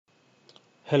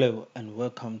Hello and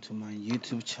welcome to my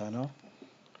YouTube channel,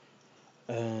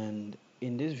 and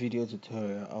in this video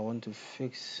tutorial I want to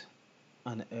fix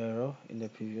an error in the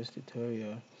previous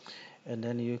tutorial. And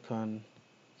then you can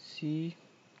see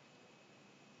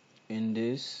in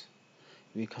this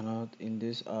app we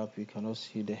cannot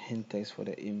see the hint text for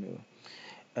the email,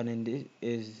 and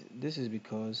this is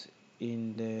because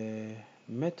in the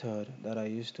method that I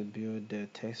used to build the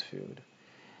text field,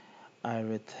 I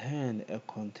return a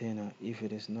container if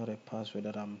it is not a password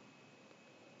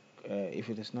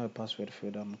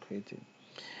field I'm creating.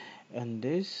 And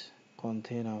this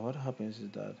container, what happens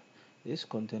is that this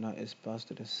container is passed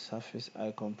to the surface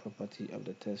icon property of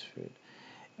the text field,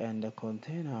 and the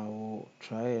container will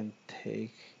try and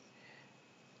take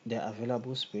the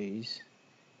available space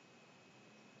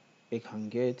it can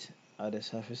get at the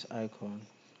surface icon.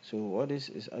 So what this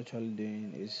is actually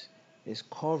doing is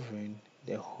covering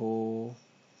the whole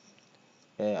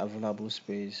available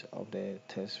space of the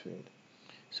text field.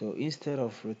 So instead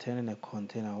of returning a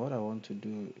container, what I want to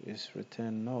do is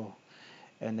return null,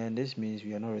 and then this means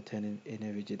we are not returning any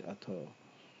widget at all.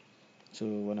 So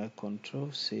when I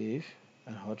control save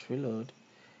and hot reload,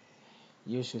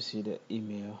 you should see the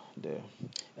email there.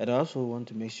 And I also want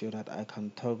to make sure that I can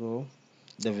toggle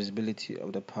the visibility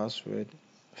of the password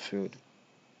field.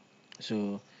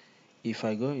 So if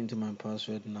I go into my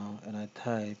password now and I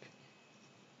type,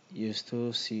 you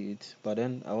still see it, but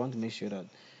then I want to make sure that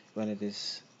when it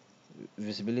is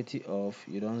visibility off,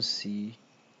 you don't see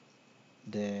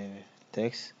the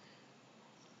text.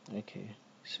 Okay,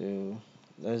 so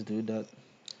let's do that.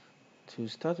 To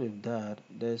start with that,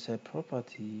 there's a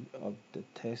property of the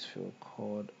text field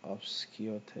called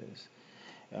obscure text,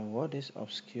 and what this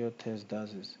obscure text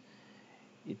does is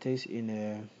it takes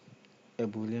in a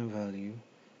boolean value,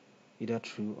 either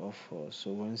true or false.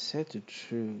 So when set to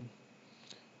true,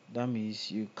 that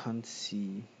means you can't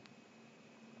see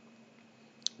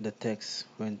the text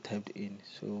when typed in.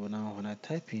 So now when I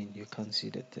type in, you can't see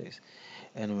the text,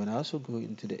 and when I also go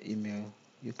into the email,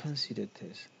 you can't see the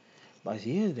text. But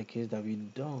here's the case that we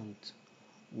don't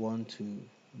want to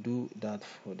do that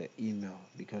for the email,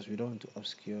 because we don't want to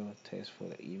obscure text for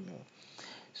the email.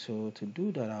 So to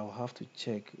do that, I'll have to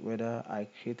check whether I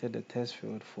created the text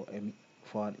field for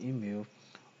an email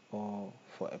or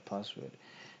for a password.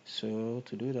 So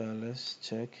to do that, let's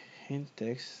check hint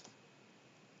text,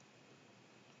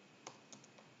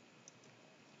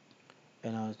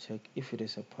 and I'll check if it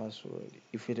is a password.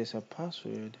 If it is a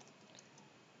password,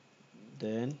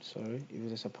 then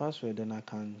I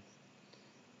can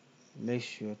make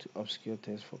sure to obscure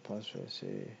text for password,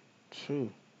 say true,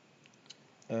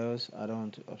 else I don't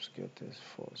want to obscure text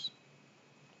false.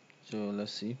 So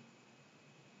let's see,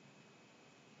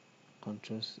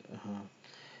 control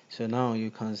so now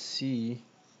you can see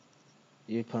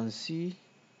the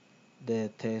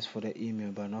text for the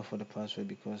email but not for the password,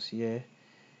 because here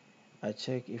I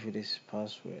check if it is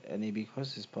password, and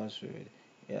because it's password,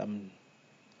 I'm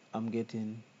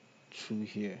getting true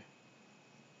here,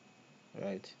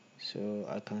 right? So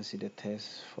I can see the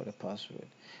text for the password.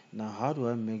 Now how do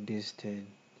I make this thing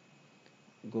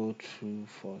go true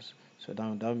false? So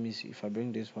now that means if I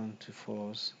bring this one to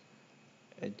false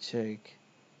and check,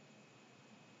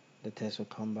 the test will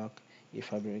come back.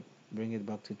 If I bring it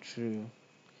back to true,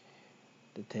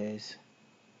 the test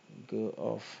go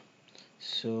off.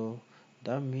 So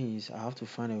that means I have to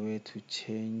find a way to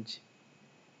change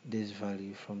this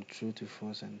value from true to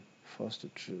false and false to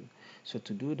true. So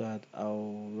to do that,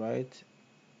 I'll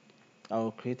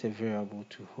create a variable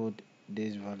to hold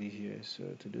this value here.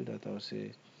 So to do that, I'll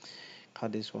say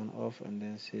cut this one off and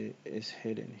then say it's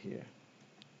hidden here.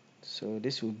 So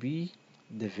this will be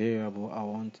the variable I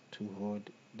want to hold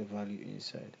the value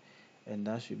inside, and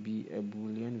that should be a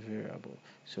boolean variable.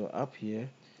 So up here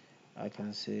I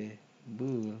can say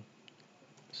bool,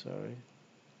 sorry,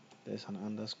 there's an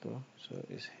underscore, so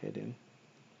it's hidden,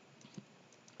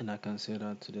 and I can set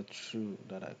that to the true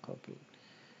that I copied.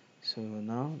 So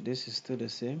now this is still the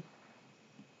same,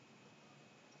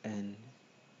 and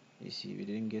you see we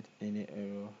didn't get any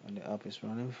error and the app is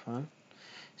running fine.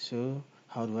 So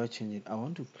how do I change it? I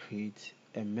want to create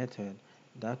a method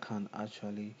that can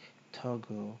actually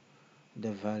toggle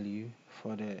the value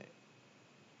for the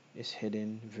is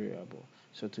hidden variable.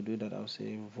 So to do that, I'll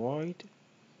say void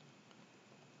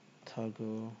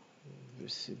toggle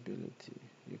visibility.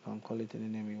 You can call it any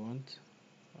name you want.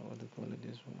 I want to call it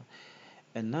this one.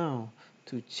 And now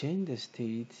to change the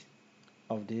state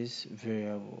of this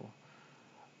variable,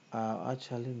 I'll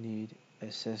actually need a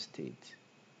set state,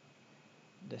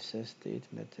 the set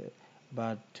state method.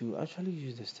 But to actually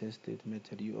use the set state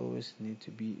method, you always need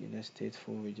to be in a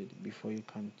stateful widget before you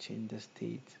can change the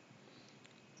state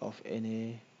of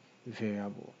any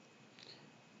variable.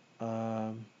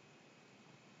 Um,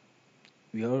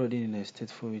 we are already in a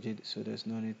stateful widget, so there's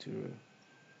no need to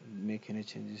make any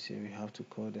changes here. We have to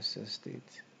call the set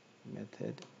state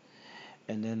method,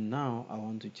 and then now I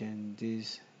want to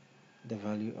change the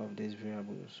value of this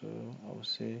variable. So I will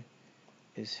say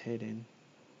is hidden,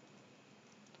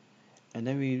 and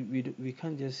then we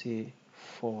can't just say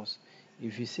false.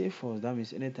 If you say false, that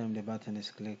means anytime the button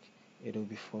is clicked, it will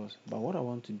be false. But what I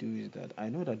want to do is that I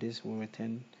know that this will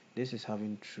return, this is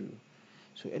having true.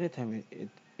 So anytime it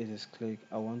is clicked,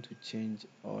 I want to change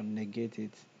or negate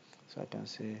it. So I can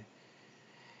say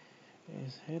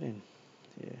it's hidden.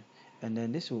 Yeah. And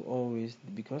then this will always,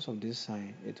 because of this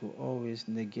sign, it will always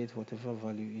negate whatever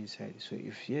value inside. So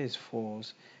if here is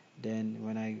false, then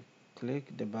when I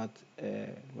click the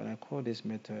when I call this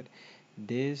method,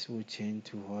 this will change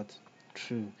to what?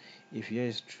 True. If here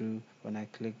is true, when I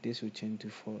click, this will change to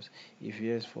false. If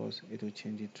here is false, it will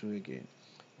change it true again.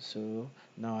 So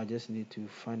now I just need to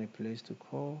find a place to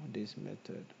call this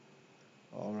method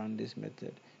or run this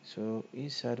method. So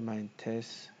inside my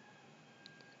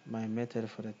method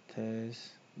for the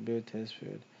build test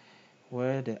field,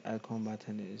 where the icon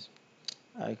button is,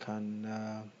 I can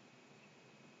uh,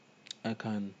 I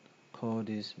can call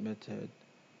this method.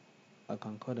 I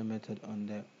can call the method on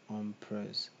the on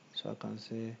press. So I can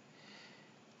say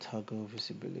toggle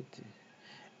visibility,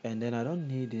 and then I don't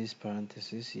need this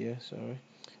parenthesis here. Sorry,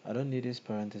 I don't need this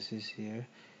parenthesis here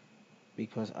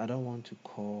because I don't want to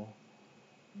call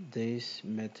this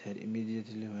method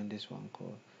immediately when this one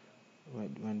called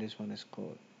when this one is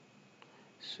called.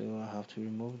 So I have to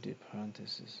remove the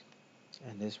parenthesis,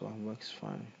 and this one works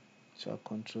fine. So I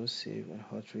control save and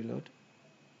hot reload,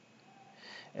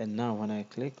 and now when I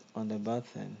click on the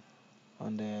button,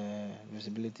 on the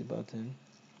visibility button,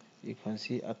 you can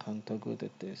see I can toggle the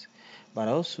text. But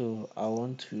also I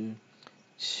want to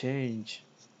change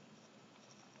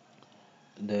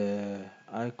the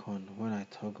icon when I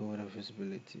toggle the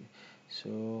visibility. So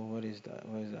what is that?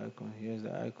 What is the icon? Here's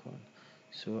the icon.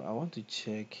 So I want to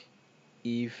check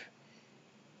if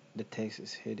the text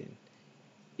is hidden.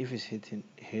 If it's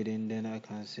hidden, then I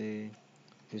can say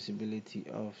visibility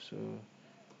off. So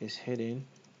it's hidden,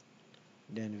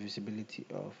 then visibility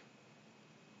off.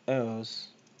 Else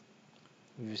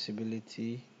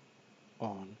visibility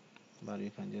on, but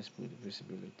you can just put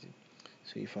visibility.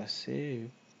 So if I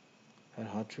save and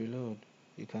hot reload,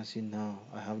 you can see now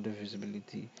I have the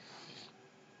visibility.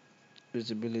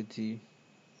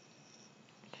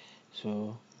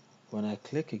 So when I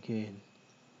click again,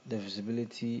 the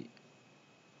visibility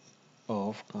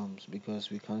off comes because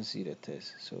we can't see the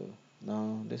text. So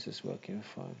now this is working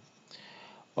fine.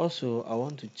 Also, I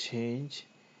want to change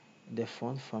the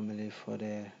font family for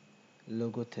the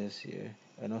logo text here,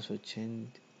 and also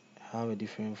have a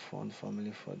different font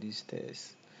family for this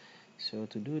text. So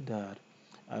to do that,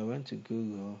 I went to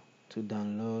Google to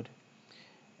download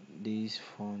this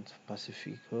font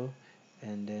Pacifico,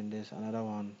 and then there's another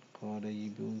one called the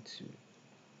Ubuntu,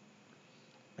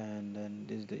 and then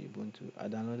this is the Ubuntu. I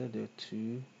downloaded the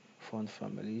two font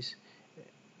families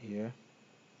here,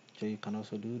 so you can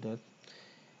also do that.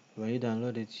 When you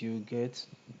download it, you get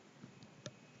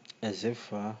a zip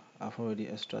file. I've already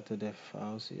extracted the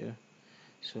files here,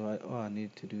 so all I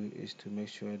need to do is to make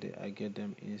sure that I get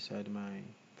them inside my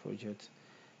project.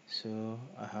 So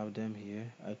I have them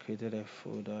here. I created a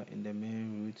folder in the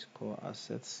main root called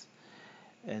assets,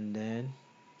 and then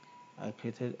I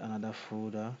created another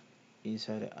folder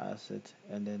inside the asset,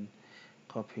 and then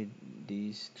copied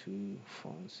these two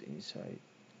fonts inside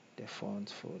the font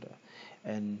folder.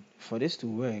 And for this to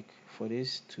work, for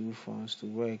these two fonts to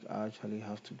work, I actually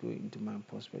have to go into my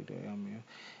prospect.yaml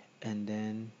and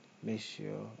then make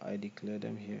sure I declare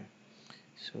them here.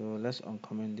 So let's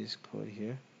uncomment this code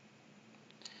here,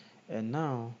 and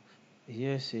now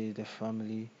here says the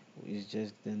family is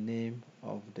just the name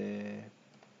of the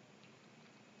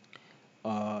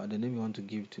name you want to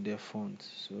give to their font.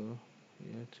 So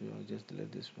I'll just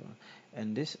delete this one,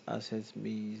 and this asset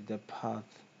means the path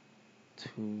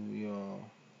to your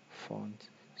font.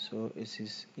 So it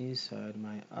is inside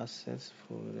my assets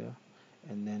folder,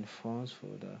 and then fonts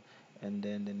folder, and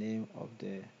then the name of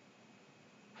the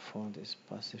font is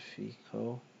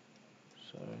Pacifico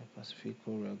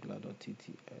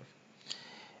regular.ttf.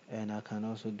 And I can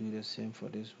also do the same for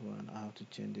this one. I have to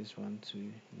change this one to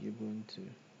Ubuntu,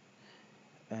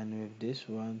 and with this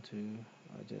one too,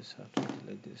 I just have to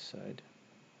delete this side,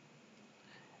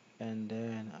 and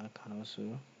then I can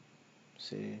also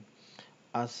say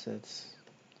assets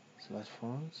slash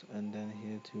fonts, and then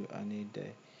here too I need the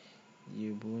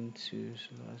ubuntu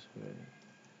slash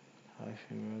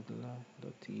hyphen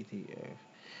regular.ttf.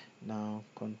 Now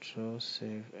control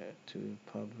save to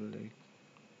public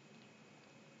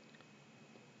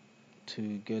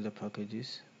to get the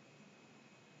packages.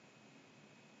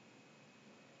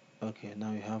 Okay,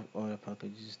 now we have all the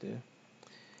packages there.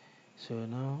 So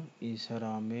now inside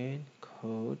our main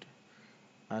code,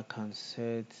 I can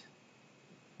set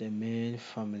the main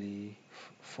family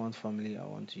font family I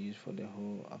want to use for the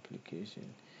whole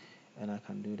application, and I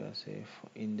can do that, say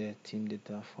in the team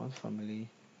data font family,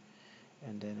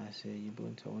 and then I say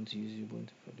Ubuntu. I want to use Ubuntu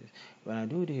for this. When I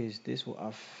do this, this will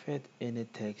affect any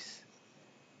text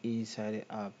inside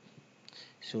the app.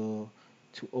 So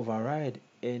to override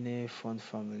any font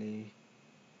family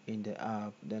in the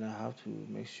app, then I have to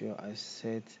make sure I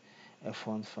set a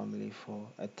font family for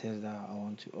a text that I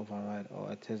want to override,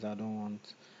 or a text I don't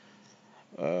want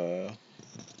uh,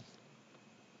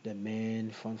 the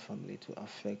main font family to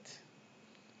affect.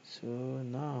 So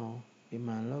now in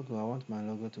my logo, I want my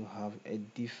logo to have a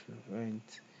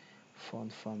different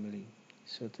font family.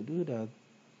 So to do that,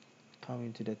 come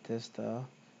into the tester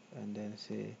and then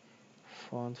say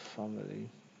font family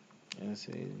and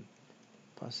say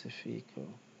Pacifico.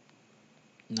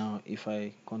 Now if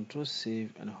I control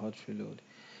save and hot reload,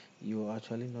 you will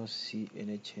actually not see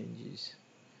any changes.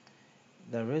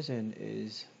 The reason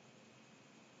is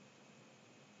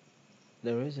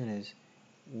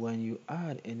when you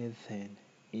add anything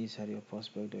inside your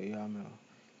prospect.yaml,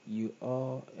 you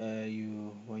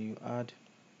when you add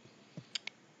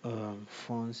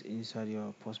fonts inside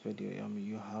your prospect.yaml,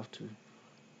 you have to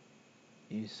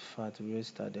in fact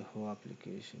restart the whole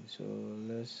application. So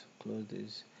let's close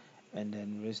this and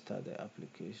then restart the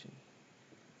application.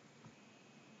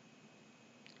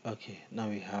 Okay, now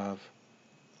we have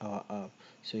our app.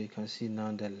 So you can see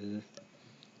now the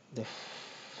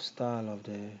style of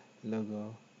the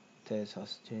logo text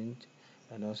has changed,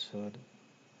 and also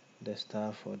the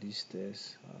style for this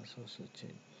text has also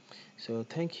changed. So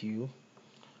thank you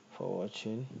for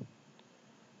watching.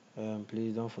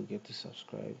 Please don't forget to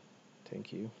subscribe.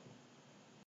 Thank you.